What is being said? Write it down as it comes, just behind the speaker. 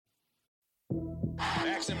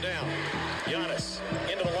Backs him down. Giannis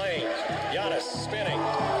into the lane. Giannis spinning.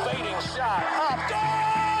 Fading shot. Up.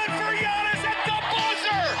 Good for Giannis at the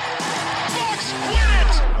buzzer. Bucks win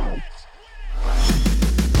it.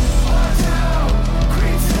 Our town,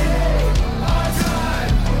 Green City, our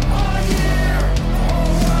time, our year,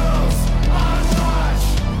 whole world's on watch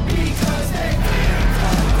because they fear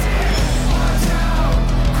the Our town,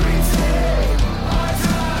 Green City, our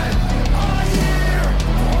time, our year,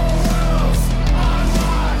 whole world's on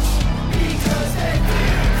watch because they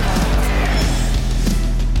fear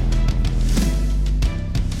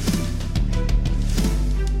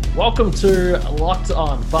Welcome to Locked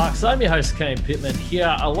On Bucks. I'm your host, Kane Pittman,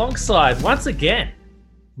 here alongside, once again,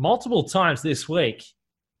 multiple times this week,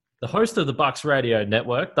 the host of the Bucks Radio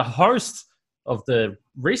Network, the host of the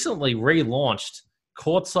recently relaunched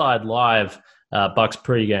Courtside Live Bucks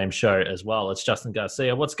pregame show as well. It's Justin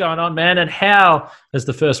Garcia. What's going on, man? And how has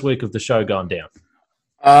the first week of the show gone down?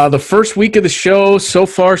 The first week of the show, so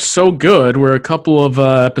far, so good. We're a couple of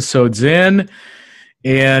episodes in,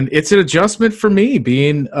 and it's an adjustment for me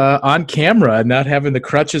being on camera and not having the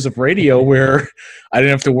crutches of radio where I didn't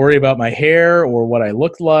have to worry about my hair or what I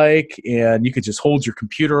looked like, and you could just hold your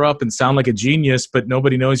computer up and sound like a genius, but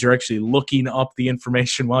nobody knows you're actually looking up the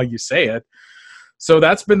information while you say it. So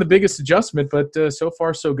that's been the biggest adjustment, but so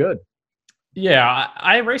far, so good. Yeah,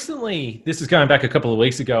 I recently, this is going back a couple of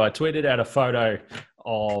weeks ago, I tweeted out a photo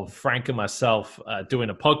of Frank and myself doing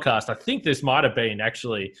a podcast. I think this might have been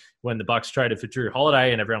actually when the Bucks traded for Drew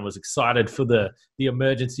Holiday and everyone was excited for the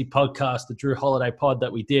emergency podcast, the Drew Holiday pod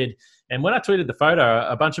that we did. And when I tweeted the photo,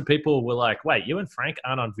 a bunch of people were like, wait, you and Frank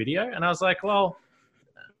aren't on video? And I was like, well,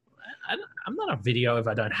 I'm not on video if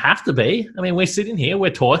I don't have to be. I mean, we're sitting here, we're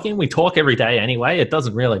talking, we talk every day anyway. It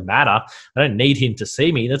doesn't really matter. I don't need him to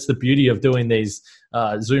see me. That's the beauty of doing these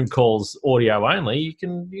Zoom calls audio only. You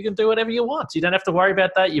can do whatever you want. You don't have to worry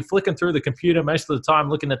about that. You're flicking through the computer most of the time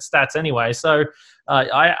looking at stats anyway. So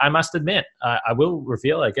I must admit, I will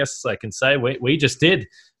reveal, I guess I can say, we just did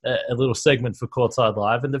a little segment for Courtside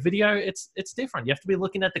Live, and the video, it's different. You have to be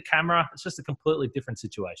looking at the camera. It's just a completely different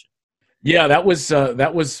situation. Yeah, that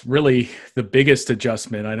was really the biggest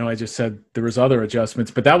adjustment. I know I just said there was other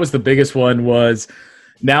adjustments, but that was the biggest one, was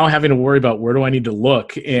now having to worry about where do I need to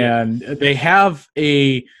look. And they have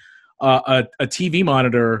a TV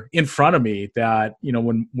monitor in front of me that, you know,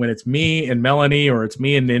 when it's me and Melanie, or it's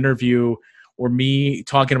me in the interview, or me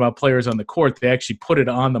talking about players on the court, they actually put it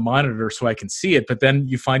on the monitor so I can see it. But then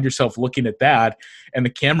you find yourself looking at that, and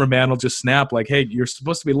the cameraman will just snap like, hey, you're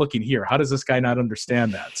supposed to be looking here. How does this guy not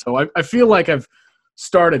understand that? So I feel like I've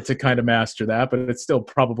started to kind of master that, but it's still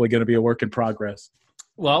probably going to be a work in progress.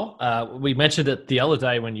 Well, we mentioned it the other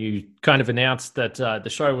day when you kind of announced that the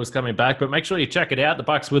show was coming back, but make sure you check it out. The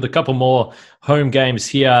Bucks with a couple more home games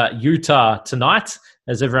here, Utah tonight,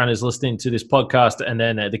 as everyone is listening to this podcast, and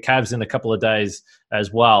then the Cavs in a couple of days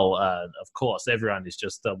as well. Of course, everyone is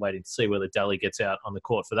just waiting to see whether Delly gets out on the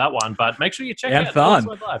court for that one, but make sure you check out Thon.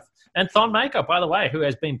 Live. And Thon Maker, by the way, who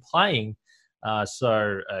has been playing,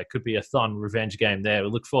 so it could be a Thon revenge game there. We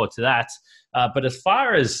look forward to that. But as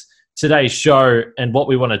far as today's show and what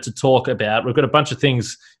we wanted to talk about, we've got a bunch of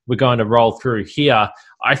things we're going to roll through here.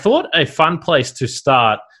 I thought a fun place to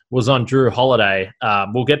start was on Drew Holiday.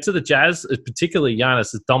 We'll get to the Jazz, particularly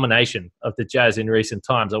Giannis' domination of the Jazz in recent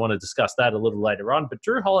times. I want to discuss that a little later on. But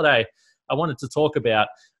Drew Holiday, I wanted to talk about.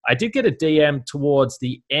 I did get a DM towards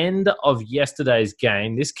the end of yesterday's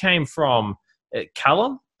game. This came from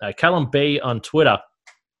Callum B on Twitter.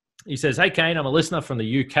 He says, hey, Kane, I'm a listener from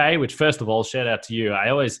the UK, which, first of all, shout out to you. It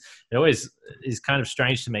always is kind of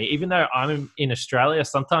strange to me. Even though I'm in Australia,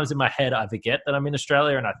 sometimes in my head I forget that I'm in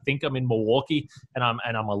Australia and I think I'm in Milwaukee and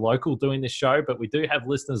I'm a local doing this show, but we do have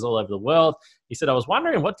listeners all over the world. He said, I was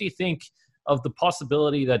wondering, what do you think of the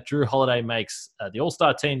possibility that Drew Holiday makes the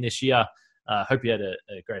All-Star team this year? Hope you had a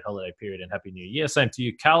great holiday period and Happy New Year. Same to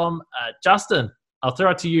you, Callum. Justin, I'll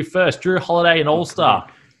throw it to you first. Drew Holiday, an All-Star.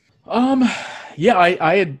 Yeah,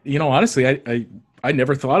 I had, honestly, I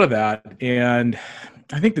never thought of that. And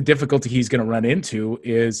I think the difficulty he's going to run into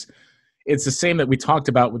is it's the same that we talked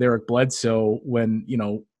about with Eric Bledsoe when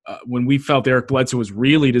we felt Eric Bledsoe was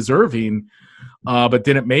really deserving, but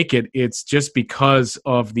didn't make it. It's just because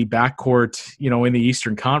of the backcourt, in the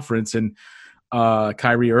Eastern Conference. And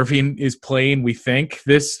Kyrie Irving is playing, we think,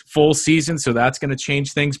 this full season, so that's going to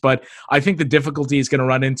change things. But I think the difficulty he's going to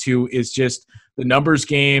run into is just the numbers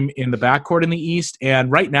game in the backcourt in the East. And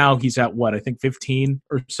right now he's at, 15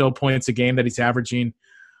 or so points a game that he's averaging.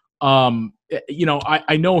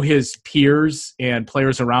 I know his peers and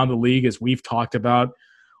players around the league, as we've talked about,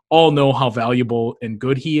 all know how valuable and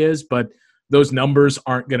good he is. But those numbers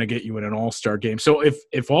aren't going to get you in an all-star game. So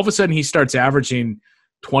if all of a sudden he starts averaging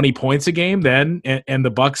 20 points a game, then and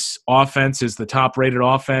the Bucks offense is the top-rated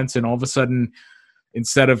offense, and all of a sudden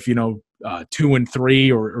instead of 2-3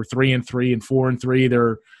 or 3-3 and 4-3,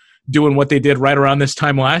 they're doing what they did right around this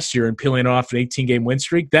time last year and peeling off an 18-game win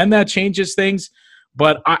streak, then that changes things.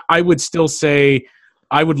 But I would still say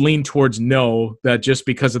I would lean towards no, that just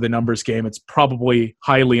because of the numbers game, it's probably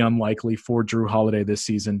highly unlikely for Jrue Holiday this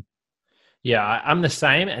season. Yeah, I'm the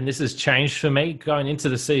same, and this has changed for me going into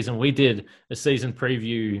the season. We did a season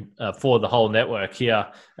preview for the whole network here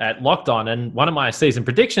at Locked On, and one of my season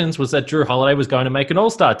predictions was that Jrue Holiday was going to make an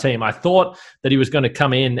all-star team. I thought that he was going to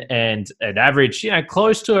come in and average,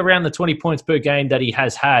 close to around the 20 points per game that he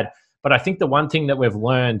has had. But I think the one thing that we've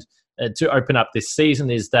learned to open up this season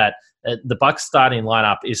is that the Bucks starting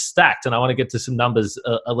lineup is stacked, and I want to get to some numbers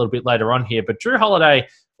a little bit later on here. But Jrue Holiday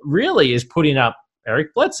really is putting up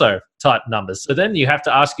Eric Bledsoe type numbers. So then you have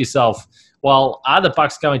to ask yourself, well, are the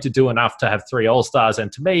Bucks going to do enough to have 3 All-Stars?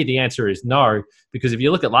 And to me, the answer is no, because if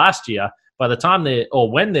you look at last year, by the time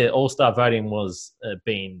when the All-Star voting was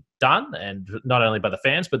being done, and not only by the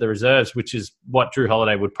fans, but the reserves, which is what Jrue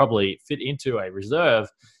Holiday would probably fit into a reserve,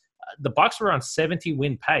 the Bucks were on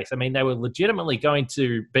 70-win pace. I mean, they were legitimately going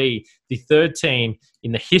to be the third team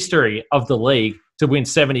in the history of the league to win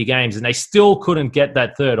 70 games, and they still couldn't get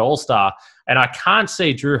that third All-Star. And I can't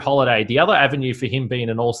see Jrue Holiday. The other avenue for him being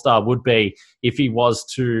an All-Star would be if he was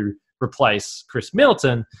to replace Chris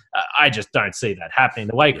Middleton. I just don't see that happening.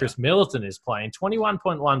 The way Chris Middleton is playing,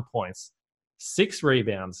 21.1 points, 6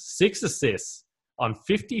 rebounds, 6 assists on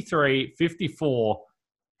 53, 54,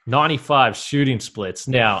 95 shooting splits.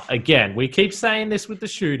 Now, again, we keep saying this with the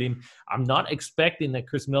shooting. I'm not expecting that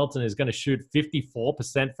Chris Middleton is going to shoot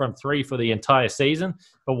 54% from 3 for the entire season.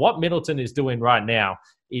 But what Middleton is doing right now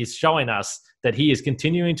is showing us that he is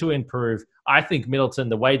continuing to improve. I think Middleton,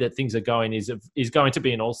 the way that things are going, is going to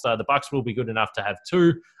be an all-star. The Bucks will be good enough to have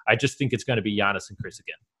 2. I just think it's going to be Giannis and Chris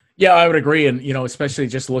again. Yeah, I would agree. And, especially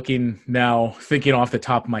just looking now, thinking off the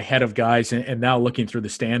top of my head of guys and now looking through the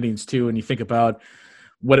standings too, and you think about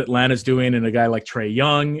what Atlanta's doing, and a guy like Trae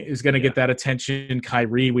Young is going to get that attention.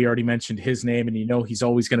 Kyrie, we already mentioned his name, and he's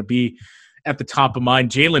always going to be at the top of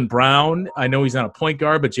mind. Jaylen Brown, I know he's not a point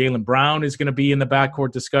guard, but Jaylen Brown is going to be in the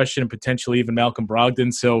backcourt discussion, and potentially even Malcolm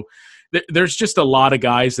Brogdon. So there's just a lot of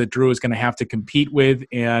guys that Jrue is going to have to compete with,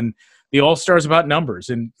 and the All-Star is about numbers,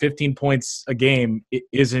 and 15 points a game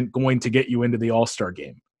isn't going to get you into the All-Star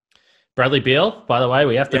game. Bradley Beal, by the way,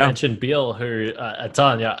 we have to mention Beal, who,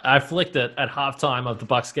 I flicked it at halftime of the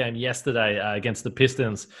Bucks game yesterday against the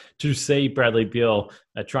Pistons to see Bradley Beal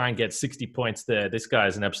try and get 60 points there. This guy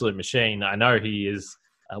is an absolute machine. I know he is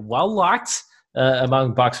well-liked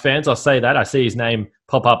among Bucks fans. I'll say that. I see his name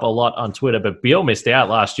pop up a lot on Twitter, but Beal missed out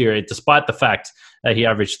last year, despite the fact he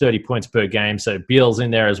averaged 30 points per game. So Beal's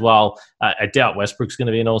in there as well. I doubt Westbrook's going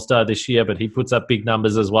to be an all-star this year, but he puts up big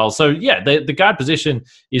numbers as well. So yeah, the guard position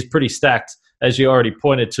is pretty stacked, as you already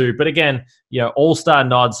pointed to. But again, all-star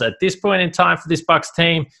nods at this point in time for this Bucks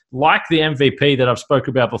team, like the MVP that I've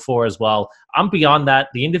spoken about before as well. I'm beyond that.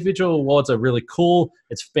 The individual awards are really cool.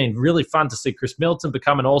 It's been really fun to see Chris Middleton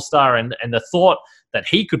become an all-star, and the thought that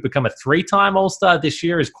he could become a 3-time all-star this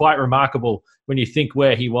year is quite remarkable when you think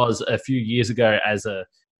where he was a few years ago as a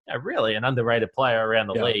really an underrated player around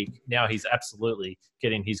the league. Now he's absolutely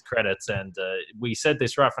getting his credits, and we said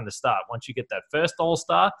this right from the start. Once you get that first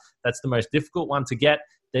all-star, that's the most difficult one to get.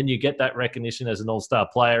 Then you get that recognition as an all-star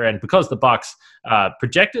player, and because the Bucks are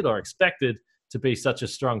projected or expected to be such a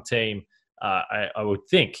strong team, I would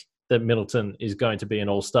think that Middleton is going to be an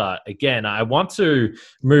all-star. Again, I want to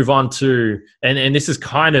move on to, and this is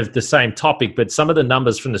kind of the same topic, but some of the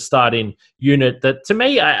numbers from the starting unit that to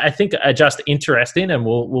me, I think are just interesting, and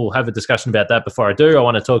we'll have a discussion about that. Before I do, I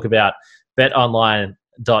want to talk about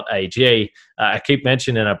betonline.ag. I keep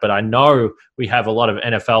mentioning it, but I know we have a lot of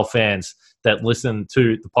NFL fans that listen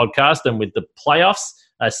to the podcast, and with the playoffs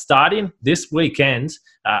starting this weekend,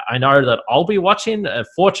 I know that I'll be watching.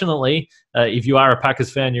 Fortunately, if you are a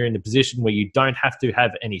Packers fan, you're in the position where you don't have to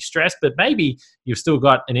have any stress, but maybe you've still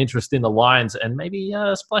got an interest in the Lions and maybe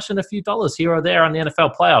splashing a few dollars here or there on the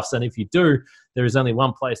NFL playoffs. And if you do, there is only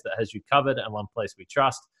one place that has you covered and one place we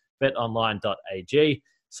trust, betonline.ag.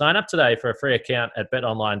 Sign up today for a free account at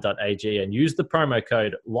betonline.ag and use the promo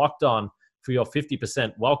code LOCKEDON for your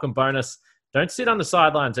 50% welcome bonus. Don't sit on the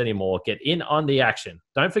sidelines anymore. Get in on the action.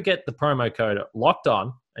 Don't forget the promo code LOCKED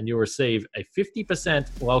ON, and you'll receive a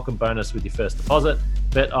 50% welcome bonus with your first deposit.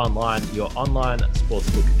 Bet Online, your online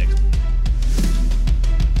sportsbook expert.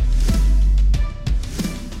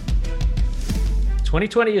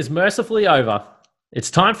 "2020 is mercifully over, It's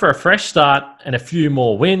time for a fresh start and a few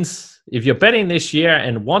more wins. If you're betting this year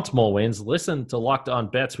and want more wins, listen to Locked On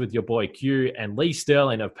Bets with your boy Q and Lee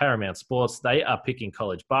Sterling of Paramount Sports. They are picking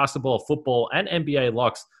college basketball, football, and NBA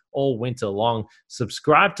locks all winter long.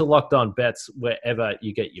 Subscribe to Locked On Bets wherever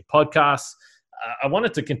you get your podcasts. I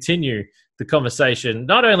wanted to continue the conversation,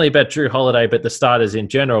 not only about Drew Holiday, but the starters in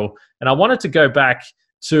general. And I wanted to go back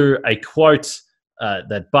to a quote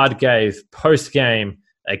that Bud gave post-game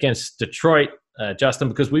against Detroit, Justin,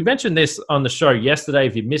 because we mentioned this on the show yesterday.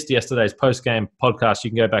 If you missed yesterday's post-game podcast, you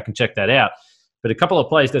can go back and check that out. But a couple of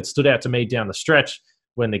plays that stood out to me down the stretch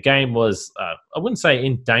when the game was, I wouldn't say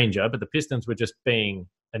in danger, but the Pistons were just being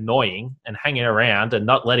annoying and hanging around and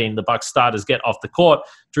not letting the Bucks starters get off the court.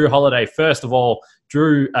 Drew Holiday, first of all,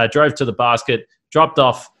 drove to the basket, dropped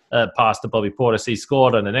off pass to Bobby Portis. He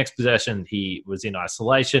scored on the next possession. He was in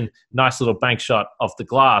isolation. Nice little bank shot off the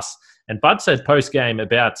glass. And Bud said post-game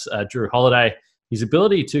about Drew Holiday, his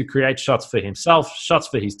ability to create shots for himself, shots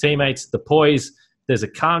for his teammates, the poise. There's a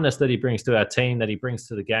calmness that he brings to our team, that he brings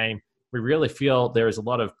to the game. We really feel there is a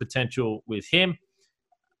lot of potential with him.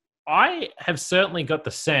 I have certainly got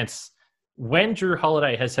the sense when Drew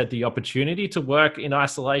Holiday has had the opportunity to work in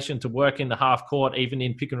isolation, to work in the half court, even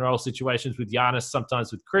in pick and roll situations with Giannis,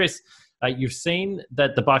 sometimes with Chris, you've seen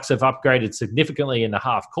that the Bucks have upgraded significantly in the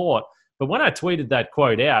half court. But when I tweeted that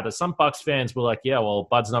quote out, some Bucks fans were like, yeah, well,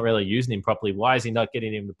 Bud's not really using him properly. Why is he not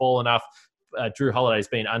getting him the ball enough? Drew Holiday's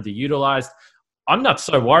been underutilized. I'm not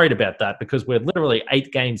so worried about that because we're literally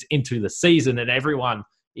 8 games into the season and everyone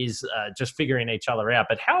is just figuring each other out.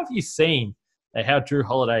 But how have you seen how Drew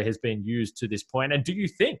Holiday has been used to this point? And do you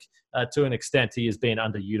think, to an extent, he has been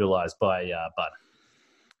underutilized by Bud?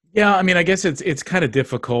 Yeah, I mean, I guess it's kind of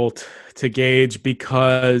difficult to gauge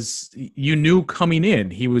because you knew coming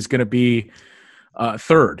in he was going to be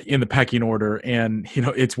third in the pecking order, and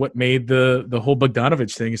it's what made the whole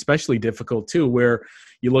Bogdanovich thing especially difficult too, where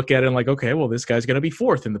you look at it and like, okay, well, this guy's going to be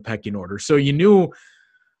fourth in the pecking order, so you knew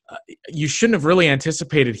you shouldn't have really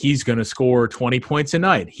anticipated he's going to score 20 points a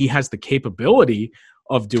night. He has the capability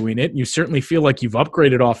of doing it. You certainly feel like you've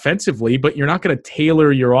upgraded offensively, but you're not going to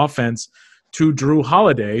tailor your offense to Drew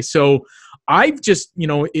Holiday. So I've just,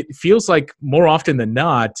 it feels like more often than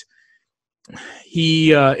not,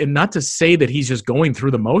 he, and not to say that he's just going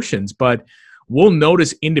through the motions, but we'll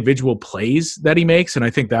notice individual plays that he makes. And I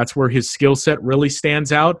think that's where his skill set really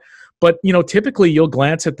stands out. But, typically you'll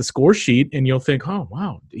glance at the score sheet and you'll think, oh,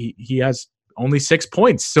 wow, he has only 6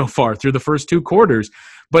 points so far through the first 2 quarters.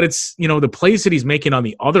 But it's, the plays that he's making on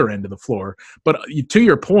the other end of the floor. But to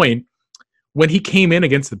your point, when he came in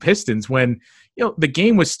against the Pistons, when the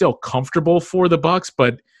game was still comfortable for the Bucks,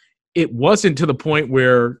 but it wasn't to the point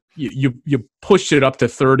where you pushed it up to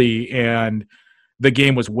 30 and the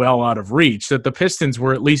game was well out of reach, that the Pistons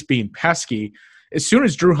were at least being pesky. As soon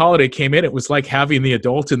as Drew Holiday came in, it was like having the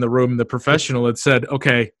adult in the room, the professional that said,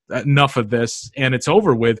 okay, enough of this, and it's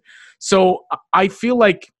over with. So I feel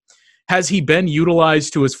like, has he been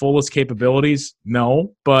utilized to his fullest capabilities?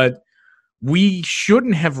 No, but we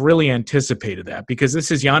shouldn't have really anticipated that because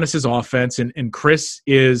this is Giannis's offense, and Chris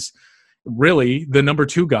is really the number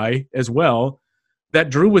 2 guy as well, that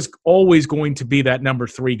Drew was always going to be that number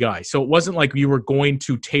 3 guy. So it wasn't like you were going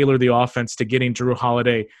to tailor the offense to getting Drew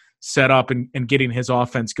Holiday set up and getting his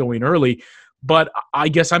offense going early. But I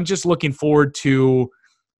guess I'm just looking forward to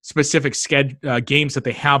specific games that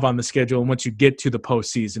they have on the schedule. And once you get to the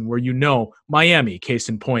postseason where Miami, case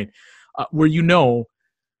in point, where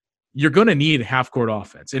you're going to need half-court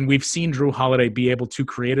offense. And we've seen Drew Holiday be able to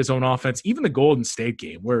create his own offense, even the Golden State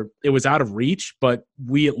game where it was out of reach, but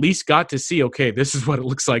we at least got to see, okay, this is what it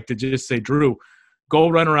looks like to just say, Drew, go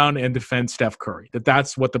run around and defend Steph Curry.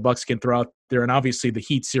 That's what the Bucks can throw out there. And obviously the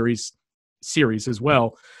Heat series as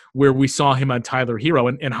well, where we saw him on Tyler Hero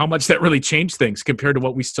and how much that really changed things compared to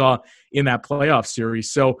what we saw in that playoff series.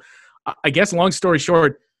 So I guess long story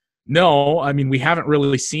short, no, I mean, we haven't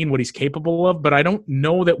really seen what he's capable of, but I don't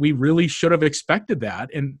know that we really should have expected that.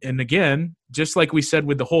 And again, just like we said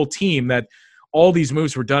with the whole team, that all these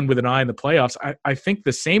moves were done with an eye in the playoffs, I think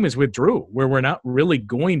the same is with Drew, where we're not really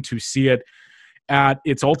going to see it at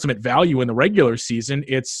its ultimate value in the regular season.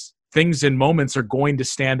 It's things and moments are going to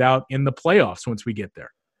stand out in the playoffs once we get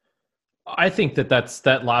there. I think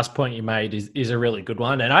that last point you made is a really good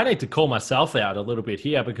one. And I need to call myself out a little bit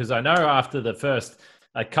here because I know after the first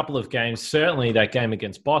a couple of games, certainly that game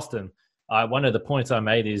against Boston, one of the points I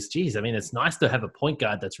made is, geez, I mean, it's nice to have a point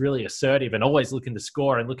guard that's really assertive and always looking to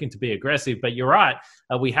score and looking to be aggressive. But you're right.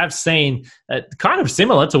 We have seen kind of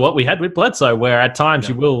similar to what we had with Bledsoe, where at times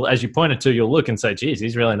you will, as you pointed to, you'll look and say, geez,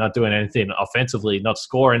 he's really not doing anything offensively, not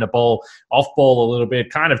scoring the ball, off ball a little bit,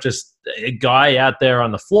 kind of just a guy out there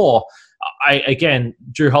on the floor. Again,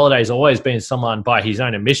 Drew Holiday's always been someone by his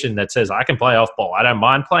own admission that says, I can play off ball. I don't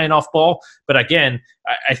mind playing off ball. But again,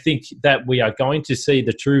 I think that we are going to see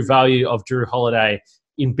the true value of Drew Holiday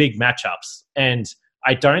in big matchups. And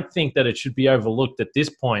I don't think that it should be overlooked at this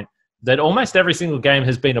point that almost every single game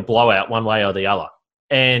has been a blowout one way or the other.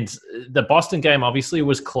 And the Boston game obviously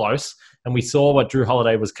was close, and we saw what Drew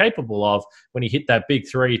Holiday was capable of when he hit that big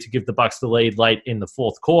three to give the Bucks the lead late in the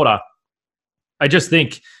fourth quarter. I just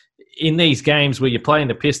think in these games where you're playing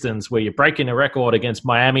the Pistons, where you're breaking a record against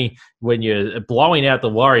Miami, when you're blowing out the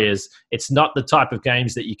Warriors, it's not the type of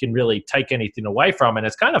games that you can really take anything away from. And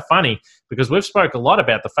it's kind of funny because we've spoke a lot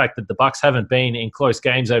about the fact that the Bucks haven't been in close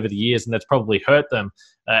games over the years, and that's probably hurt them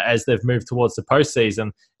as they've moved towards the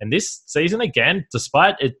postseason. And this season, again,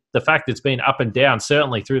 despite the fact it's been up and down,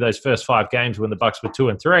 certainly through those first 5 games when the Bucks were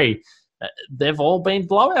 2-3, they've all been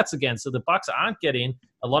blowouts again. So the Bucks aren't getting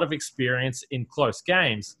a lot of experience in close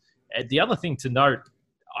games. The other thing to note,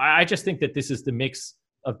 I just think that this is the mix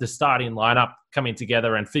of the starting lineup coming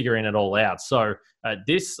together and figuring it all out. So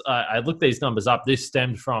I looked these numbers up. This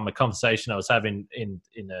stemmed from a conversation I was having in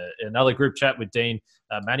another group chat with Dean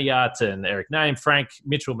Maniat and Eric Name, Frank,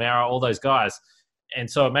 Mitchell Maurer, all those guys. And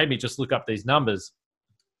so it made me just look up these numbers.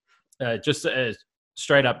 Just a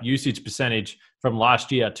straight up usage percentage from last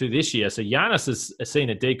year to this year. So Giannis has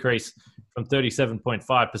seen a decrease from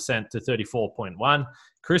 37.5% to 34.1%.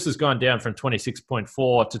 Chris has gone down from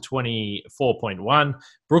 26.4 to 24.1.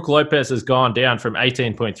 Brook Lopez has gone down from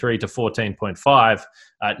 18.3 to 14.5.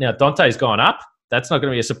 Now, Dante's gone up. That's not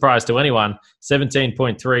going to be a surprise to anyone.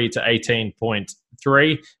 17.3 to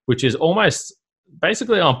 18.3, which is almost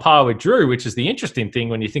basically on par with Drew, which is the interesting thing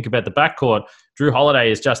when you think about the backcourt. Drew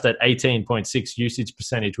Holiday is just at 18.6 usage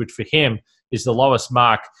percentage, which for him is the lowest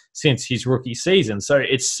mark since his rookie season. So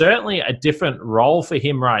it's certainly a different role for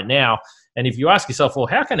him right now. And if you ask yourself, well,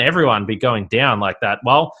 how can everyone be going down like that?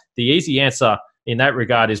 Well, the easy answer in that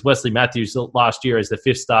regard is Wesley Matthews last year as the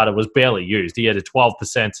 5th starter was barely used. He had a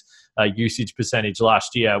 12% usage percentage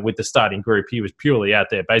last year with the starting group. He was purely out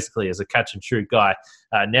there basically as a catch-and-shoot guy.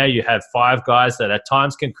 Now you have 5 guys that at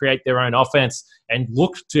times can create their own offense and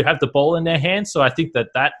look to have the ball in their hands. So I think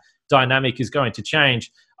that dynamic is going to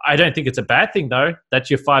change. I don't think it's a bad thing, though. That's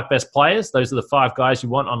your 5 best players. Those are the 5 guys you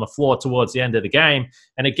want on the floor towards the end of the game.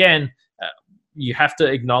 And again, you have to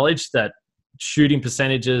acknowledge that shooting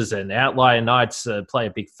percentages and outlier nights play a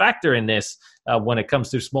big factor in this when it comes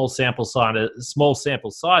to small sample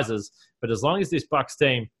sizes. But as long as this Bucks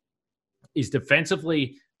team is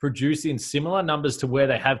defensively producing similar numbers to where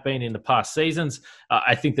they have been in the past seasons,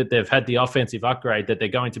 I think that they've had the offensive upgrade that they're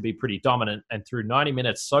going to be pretty dominant. And through 90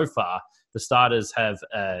 minutes so far, the starters have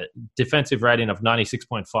a defensive rating of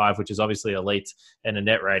 96.5, which is obviously elite, and a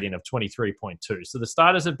net rating of 23.2. So the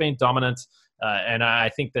starters have been dominant, and I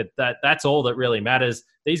think that's all that really matters.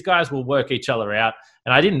 These guys will work each other out,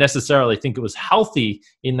 and I didn't necessarily think it was healthy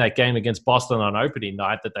in that game against Boston on opening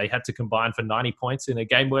night that they had to combine for 90 points in a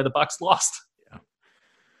game where the Bucks lost.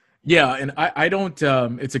 Yeah, and I don't.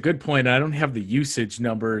 It's a good point. I don't have the usage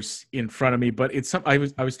numbers in front of me, but it's some. I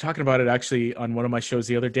was talking about it actually on one of my shows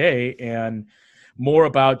the other day, and more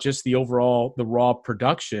about just the raw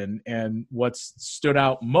production and what's stood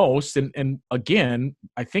out most. And again,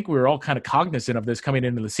 I think we were all kind of cognizant of this coming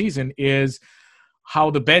into the season is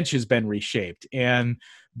how the bench has been reshaped and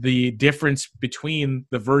the difference between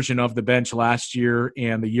the version of the bench last year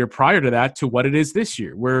and the year prior to that to what it is this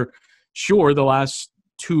year. We're sure the last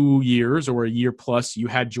 2 years or a year plus, you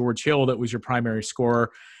had George Hill that was your primary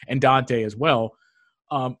scorer and Dante as well.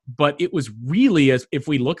 But it was really, as if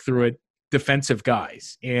we look through it, defensive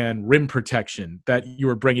guys and rim protection that you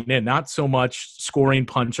were bringing in, not so much scoring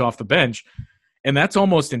punch off the bench. And that's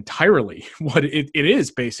almost entirely what it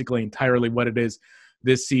is, basically entirely what it is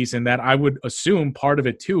this season. That I would assume part of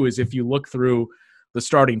it too is if you look through the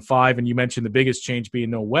starting 5, and you mentioned the biggest change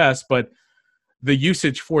being no West, but the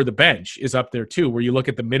usage for the bench is up there too, where you look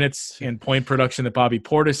at the minutes and point production that Bobby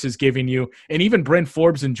Portis is giving you, and even Brent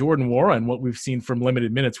Forbes and Jordan Nwora and what we've seen from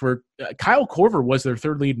limited minutes, where Kyle Korver was their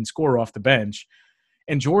 3rd leading scorer off the bench,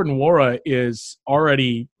 and Jordan Nwora is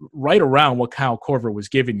already right around what Kyle Korver was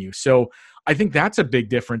giving you. So I think that's a big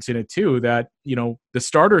difference in it too, that, you know, the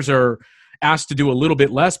starters are asked to do a little bit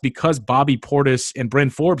less because Bobby Portis and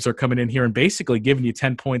Brent Forbes are coming in here and basically giving you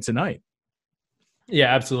 10 points a night.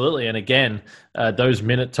 Yeah, absolutely. And again, those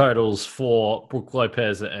minute totals for Brook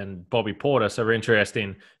Lopez and Bobby Portis are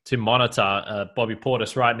interesting to monitor. Bobby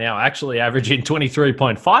Portis right now actually averaging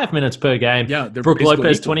 23.5 minutes per game. Yeah, they're Brook basically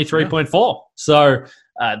Lopez, equal. 23.4. So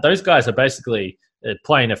those guys are basically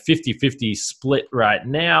playing a 50-50 split right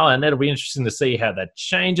now. And it'll be interesting to see how that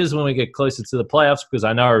changes when we get closer to the playoffs, because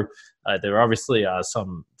I know there obviously are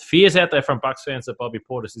some fears out there from Bucks fans that Bobby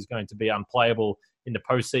Portis is going to be unplayable in the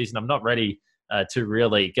postseason. I'm not ready to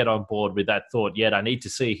really get on board with that thought yet. I need to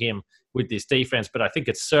see him with this defense, but I think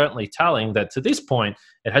it's certainly telling that to this point,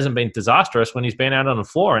 it hasn't been disastrous when he's been out on the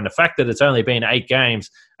floor. And the fact that it's only been 8 games,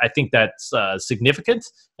 I think that's significant.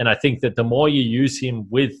 And I think that the more you use him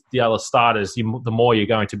with the other starters, the more you're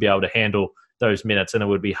going to be able to handle those minutes. And it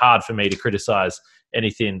would be hard for me to criticize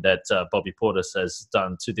anything that Bobby Portis has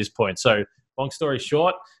done to this point. So long story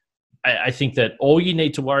short, I think that all you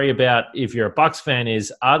need to worry about if you're a Bucks fan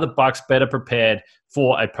is, are the Bucks better prepared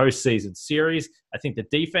for a postseason series? I think the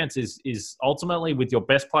defense is ultimately, with your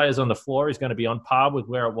best players on the floor, is going to be on par with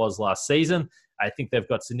where it was last season. I think they've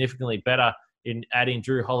got significantly better in adding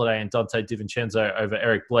Drew Holiday and Dante DiVincenzo over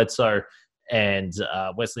Eric Bledsoe and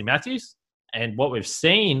Wesley Matthews. And what we've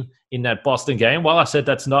seen in that Boston game, while I said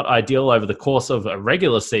that's not ideal over the course of a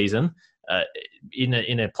regular season, in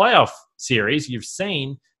a playoff series, you've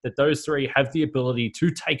seen that those three have the ability to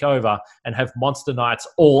take over and have monster nights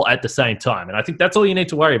all at the same time. And I think that's all you need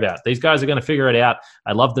to worry about. These guys are going to figure it out.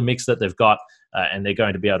 I love the mix that they've got, and they're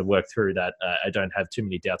going to be able to work through that. I don't have too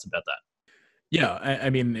many doubts about that. Yeah, I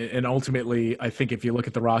mean, and ultimately, I think if you look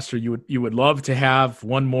at the roster, you would love to have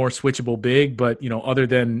one more switchable big, but other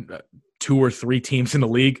than 2 or 3 teams in the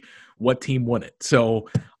league, what team won it? So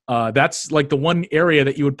that's like the one area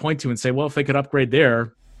that you would point to and say, well, if they could upgrade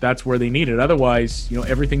there, that's where they need it. Otherwise,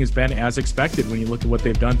 everything has been as expected when you look at what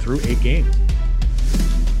they've done through 8 games.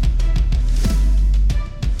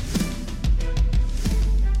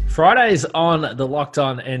 Fridays on the Locked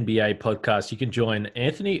On NBA podcast, you can join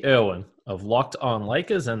Anthony Irwin of Locked On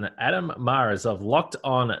Lakers and Adam Mares of Locked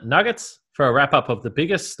On Nuggets for a wrap-up of the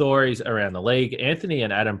biggest stories around the league. Anthony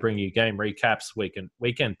and Adam bring you game recaps,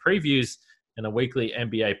 weekend previews, and a weekly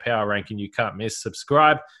NBA power ranking you can't miss.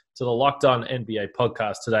 Subscribe to the Locked On NBA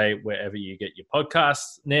podcast today, wherever you get your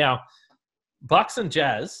podcasts. Now, Bucks and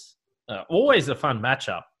Jazz, always a fun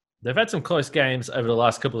matchup. They've had some close games over the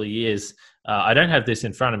last couple of years. I don't have this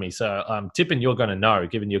in front of me, so I'm tipping you're going to know,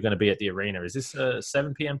 given you're going to be at the arena. Is this a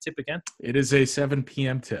 7 p.m. tip again? It is a 7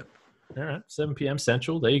 p.m. tip. All right, 7 p.m.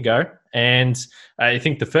 Central. There you go. And I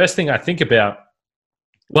think the first thing I think about,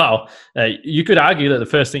 you could argue that the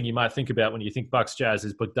first thing you might think about when you think Bucks Jazz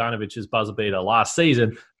is Bogdanovic's buzzer beater last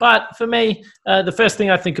season. But for me, the first thing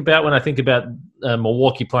I think about when I think about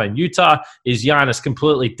Milwaukee playing Utah is Giannis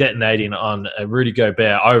completely detonating on Rudy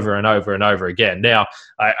Gobert over and over and over again. Now,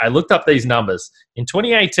 I looked up these numbers. In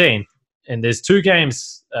 2018, and there's 2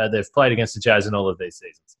 games they've played against the Jazz in all of these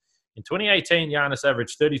seasons. In 2018, Giannis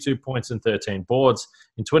averaged 32 points and 13 boards.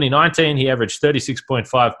 In 2019, he averaged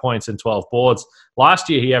 36.5 points and 12 boards. Last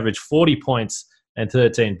year, he averaged 40 points and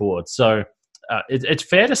 13 boards. So it's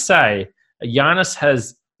fair to say Giannis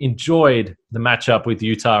has enjoyed the matchup with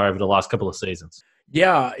Utah over the last couple of seasons.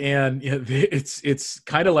 Yeah, and it's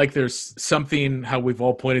kind of like there's something, how we've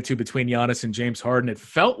all pointed to, between Giannis and James Harden. It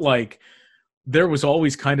felt like there was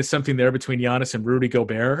always kind of something there between Giannis and Rudy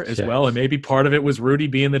Gobert as well. And maybe part of it was Rudy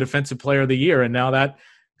being the defensive player of the year. And now that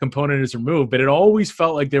component is removed. But it always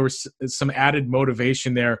felt like there was some added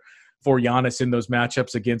motivation there for Giannis in those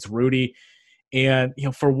matchups against Rudy. And,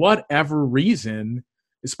 for whatever reason,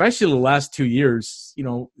 especially the last 2 years,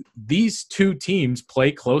 these 2 teams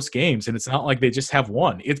play close games. And it's not like they just have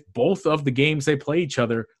one. It's both of the games they play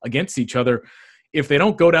against each other. If they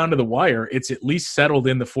don't go down to the wire, it's at least settled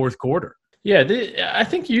in the fourth quarter. Yeah, I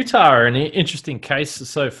think Utah are an interesting case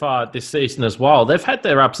so far this season as well. They've had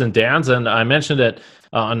their ups and downs, and I mentioned it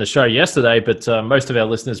on the show yesterday, but most of our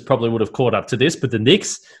listeners probably would have caught up to this. But the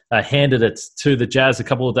Knicks handed it to the Jazz a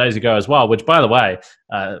couple of days ago as well, which, by the way,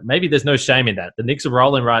 maybe there's no shame in that. The Knicks are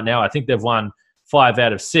rolling right now. I think they've won 5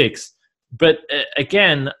 out of 6. But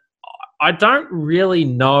again, I don't really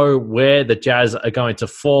know where the Jazz are going to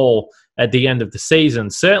fall at the end of the season.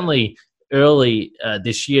 Certainly, early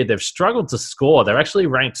this year, they've struggled to score. They're actually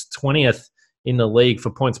ranked 20th in the league for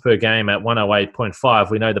points per game at 108.5.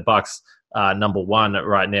 We know the Bucks are number 1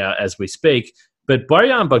 right now as we speak. But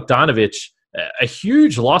Bojan Bogdanovic, a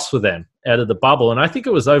huge loss for them out of the bubble. And I think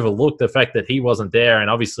it was overlooked, the fact that he wasn't there. And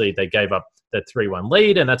obviously they gave up that 3-1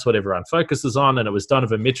 lead, and that's what everyone focuses on. And it was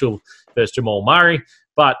Donovan Mitchell versus Jamal Murray.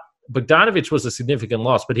 But Bogdanovic was a significant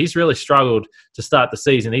loss, but he's really struggled to start the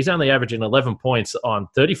season. He's only averaging 11 points on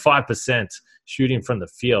 35% shooting from the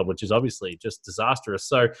field, which is obviously just disastrous.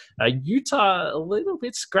 So Utah a little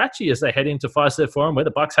bit scratchy as they head into Fiserv Forum, where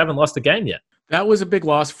the Bucks haven't lost a game yet. That was a big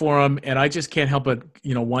loss for them, and I just can't help but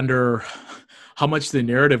wonder how much the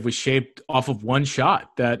narrative was shaped off of one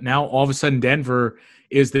shot. That now all of a sudden Denver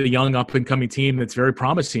is the young up-and-coming team that's very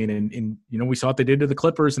promising. And we saw what they did to the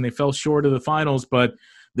Clippers, and they fell short of the finals, but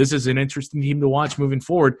this is an interesting team to watch moving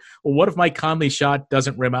forward. Well, what if Mike Conley's shot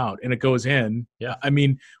doesn't rim out and it goes in? Yeah. I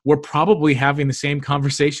mean, we're probably having the same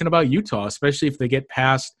conversation about Utah, especially if they get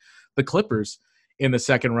past the Clippers in the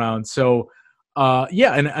second round. So,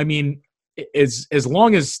 and I mean, as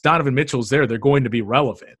long as Donovan Mitchell's there, they're going to be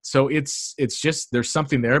relevant. So it's just there's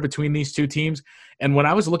something there between these two teams. And when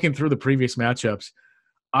I was looking through the previous matchups,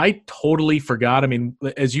 I totally forgot. I mean,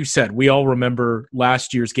 as you said, we all remember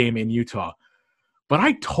last year's game in Utah, but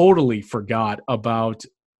I totally forgot about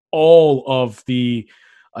all of the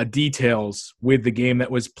details with the game that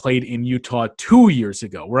was played in Utah 2 years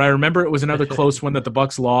ago, where I remember it was another close one that the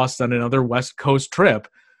Bucks lost on another West Coast trip.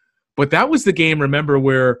 But that was the game, remember,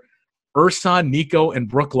 where Ersan, Nico, and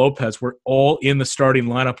Brook Lopez were all in the starting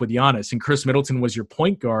lineup with Giannis, and Chris Middleton was your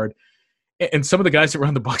point guard. And some of the guys that were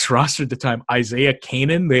on the Bucks roster at the time, Isaiah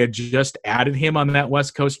Canaan, they had just added him on that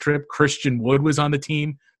West Coast trip. Christian Wood was on the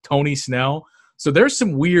team, Tony Snell. So there's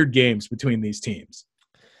some weird games between these teams.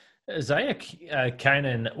 Isaiah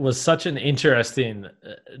Canaan was such an interesting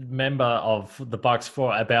member of the Bucks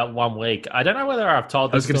for about 1 week. I don't know whether I've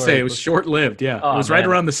told this story. I was going to say, it was short-lived, yeah. Oh, it was right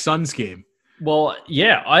around the Suns game. Well,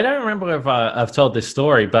 yeah, I don't remember if I've told this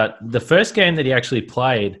story, but the first game that he actually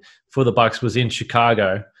played for the Bucks was in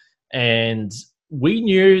Chicago, and we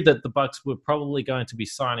knew that the Bucks were probably going to be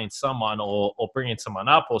signing someone or bringing someone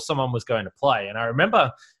up, or someone was going to play. And I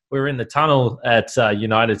remember we were in the tunnel at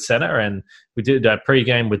United Center, and we did a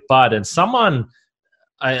pregame with Bud, and someone,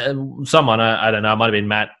 I don't know, it might have been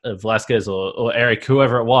Matt Velasquez or Eric,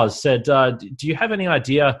 whoever it was, said, do you have any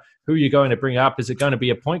idea who you're going to bring up? Is it going to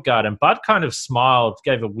be a point guard? And Bud kind of smiled,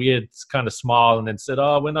 gave a weird kind of smile, and then said,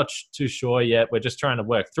 we're not too sure yet. We're just trying to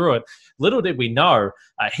work through it. Little did we know,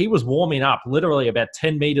 he was warming up literally about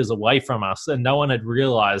 10 meters away from us, and no one had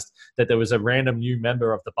realized that there was a random new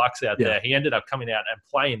member of the Bucks out there. He ended up coming out and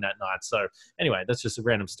playing that night. So anyway, that's just a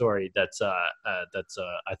random story that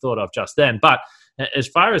I thought of just then. But as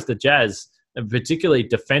far as the Jazz, and particularly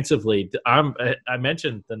defensively, I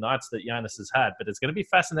mentioned the nights that Giannis has had, but it's going to be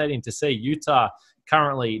fascinating to see Utah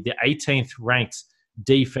currently the 18th ranked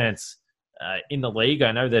defense in the league.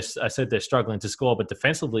 I know I said they're struggling to score, but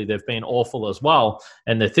defensively they've been awful as well.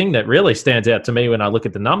 And the thing that really stands out to me when I look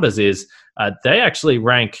at the numbers is they actually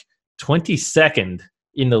rank 22nd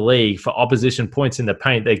in the league for opposition points in the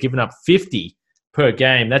paint. They're giving up 50 per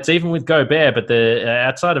game. That's even with Gobert, but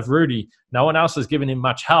outside of Rudy, no one else has given him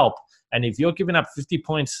much help. And if you're giving up 50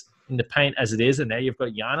 points in the paint as it is, and now you've got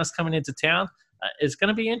Giannis coming into town, it's going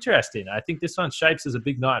to be interesting. I think this one shapes as a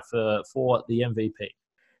big night for the MVP.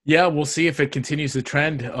 Yeah, we'll see if it continues the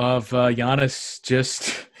trend of Giannis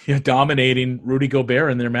just dominating Rudy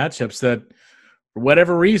Gobert in their matchups. That, for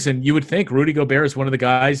whatever reason, you would think Rudy Gobert is one of the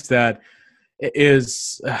guys that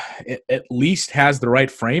is at least has the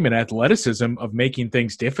right frame and athleticism of making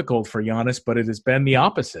things difficult for Giannis, but it has been the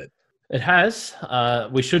opposite. It has.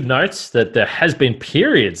 We should note that there has been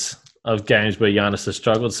periods of games where Giannis has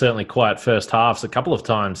struggled, certainly quiet first halves a couple of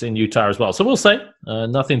times in Utah as well. So we'll see.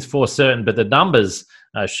 Nothing's for certain, but the numbers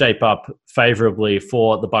shape up favorably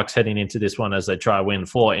for the Bucks heading into this one as they try to win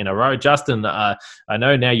 4 in a row. Justin, I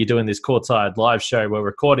know now you're doing this courtside live show. We're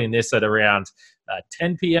recording this at around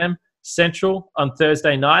 10 p.m. Central on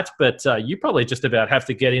Thursday night, but you probably just about have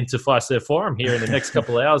to get into Fiserv Forum here in the next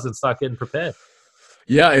couple of hours and start getting prepared.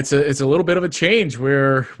 Yeah, it's a little bit of a change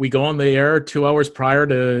where we go on the air 2 hours prior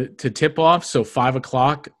to tip off. So 5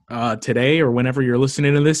 o'clock today, or whenever you're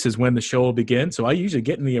listening to this, is when the show will begin. So I usually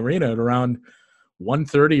get in the arena at around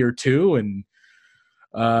 1:30 or 2,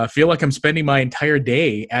 and feel like I'm spending my entire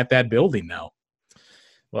day at that building now.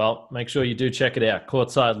 Well, make sure you do check it out.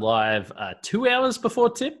 Courtside Live 2 hours before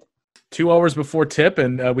tip. 2 hours before tip,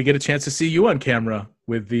 and we get a chance to see you on camera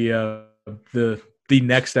with the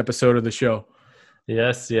next episode of the show.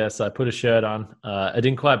 Yes, I put a shirt on. I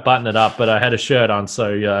didn't quite button it up, but I had a shirt on.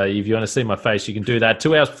 So if you want to see my face, you can do that.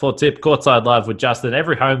 2 hours before tip, Courtside Live with Justin.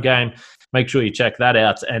 Every home game, make sure you check that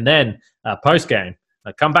out. And then post-game,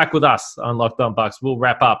 come back with us on Locked On Bucks. We'll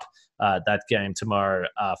wrap up that game tomorrow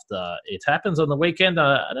after it happens on the weekend.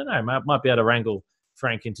 I don't know, might be able to wrangle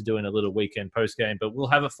Frank into doing a little weekend post-game, but we'll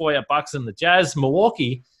have it for you. Bucks and the Jazz.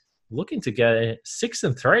 Milwaukee looking to go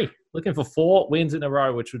 6-3, looking for 4 wins in a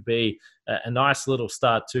row, which would be a nice little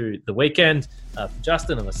start to the weekend. For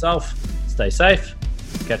Justin and myself, stay safe.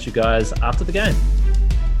 Catch you guys after the game.